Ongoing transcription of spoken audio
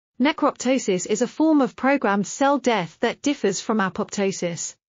Necroptosis is a form of programmed cell death that differs from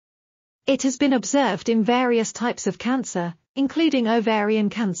apoptosis. It has been observed in various types of cancer, including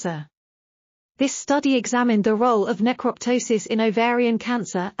ovarian cancer. This study examined the role of necroptosis in ovarian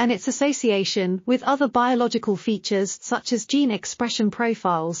cancer and its association with other biological features such as gene expression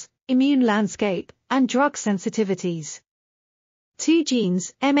profiles, immune landscape, and drug sensitivities. Two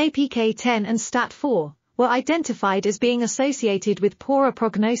genes, MAPK10 and STAT4, were identified as being associated with poorer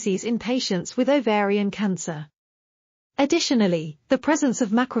prognoses in patients with ovarian cancer. Additionally, the presence of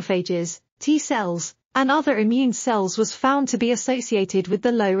macrophages, T cells, and other immune cells was found to be associated with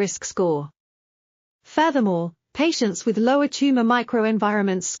the low-risk score. Furthermore, patients with lower tumor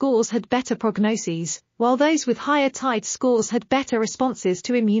microenvironment scores had better prognoses, while those with higher TIDE scores had better responses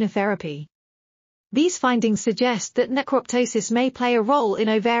to immunotherapy. These findings suggest that necroptosis may play a role in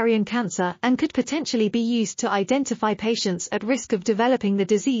ovarian cancer and could potentially be used to identify patients at risk of developing the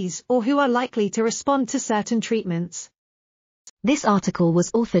disease or who are likely to respond to certain treatments. This article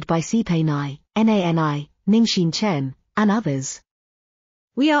was authored by Sipei Nani, Ningxin Chen, and others.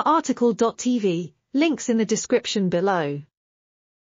 We are RTCLTV, links in the description below.